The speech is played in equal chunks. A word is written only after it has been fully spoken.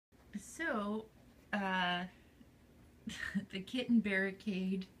So, uh, the kitten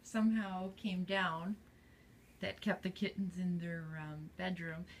barricade somehow came down that kept the kittens in their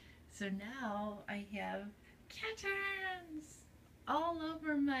bedroom. So now I have kittens all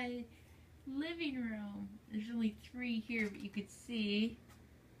over my living room. There's only 3 here, but you could see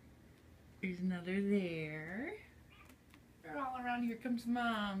there's another there. They're all around. Here comes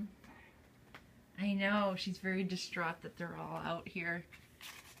Mom. I know, she's very distraught that they're all out here.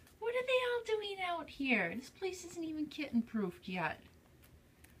 What are they all doing out here? This place isn't even kitten proofed yet.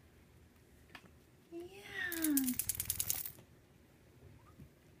 Yeah.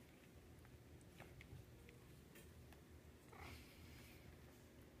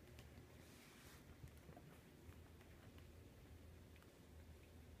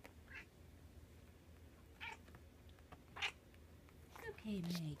 Okay,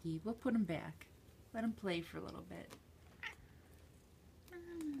 Maggie, we'll put them back. Let them play for a little bit.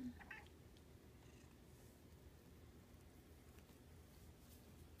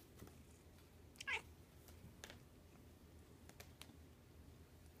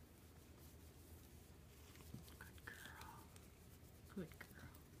 Good girl.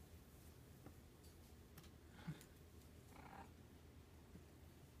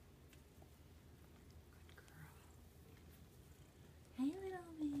 Hey, little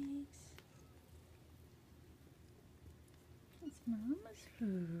Mix. It's Mama's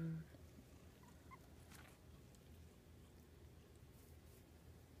food.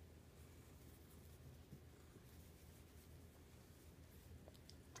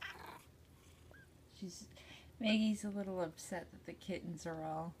 Maggie's a little upset that the kittens are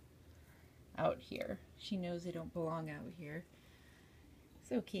all out here. She knows they don't belong out here.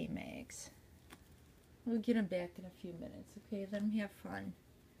 It's okay, Mags. We'll get them back in a few minutes, okay? Let them have fun.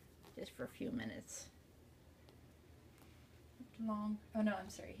 Just for a few minutes. Long. Oh no, I'm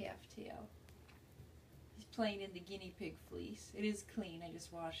sorry, half tail. He's playing in the guinea pig fleece. It is clean, I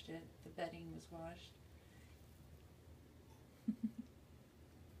just washed it. The bedding was washed.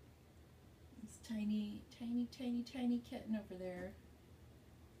 This tiny, tiny, tiny, tiny kitten over there.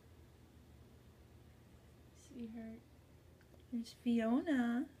 Sweetheart. There's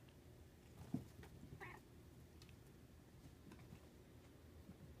Fiona.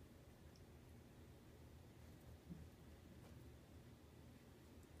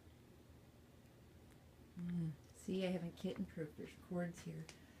 See, I haven't kitten proof. There's cords here.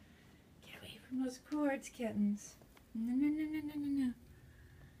 Get away from those cords, kittens. No, no, no, no, no, no, no.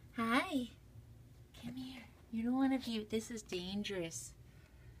 Hi. Come here. You don't want to be. This is dangerous.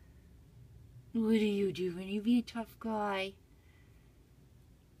 What are you doing? You be a tough guy.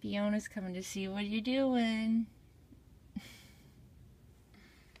 Fiona's coming to see what you're doing.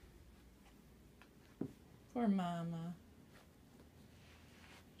 Poor Mama.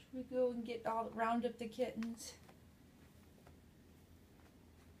 Should we go and round up the kittens?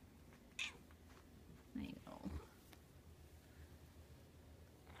 I know.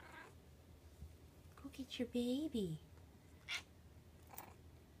 Go get your baby.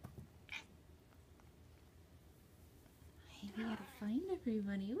 We gotta find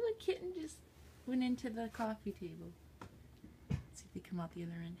everybody. Ooh, a kitten just went into the coffee table. Let's see if they come out the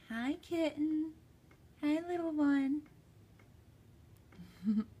other end. Hi, kitten. Hi, little one.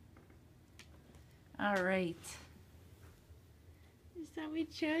 All right. Just thought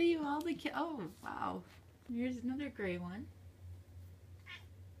we'd show you all the kittens. Oh, wow. Here's another gray one.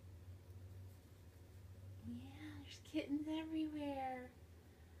 Yeah, there's kittens everywhere.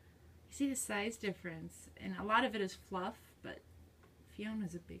 You see the size difference, and a lot of it is fluff, but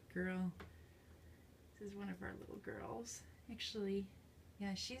Fiona's a big girl. This is one of our little girls. Actually,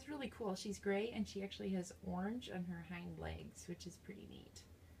 yeah, she's really cool. She's gray, and she actually has orange on her hind legs, which is pretty neat.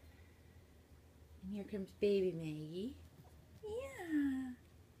 And here comes baby Maggie. Yeah.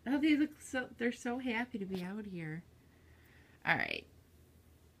 Oh, they're so happy to be out here. All right.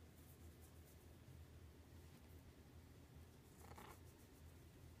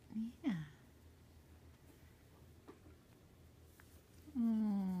 Yeah.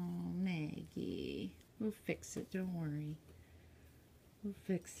 Oh, Maggie. We'll fix it, don't worry. We'll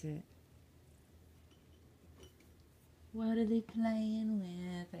fix it. What are they playing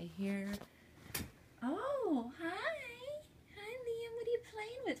with? I hear... Oh, hi. Hi, Liam. What are you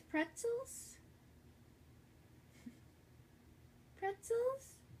playing with? Pretzels?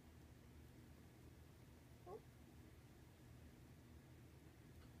 Pretzels? Oh.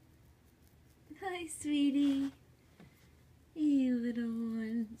 Hi, sweetie. You little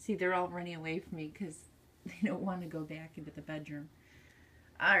one. See, they're all running away from me because they don't want to go back into the bedroom.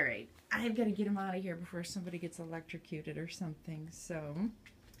 All right. I've got to get them out of here before somebody gets electrocuted or something. So...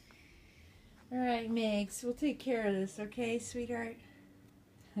 All right, Megs, we'll take care of this, okay, sweetheart?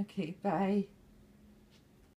 Okay, bye.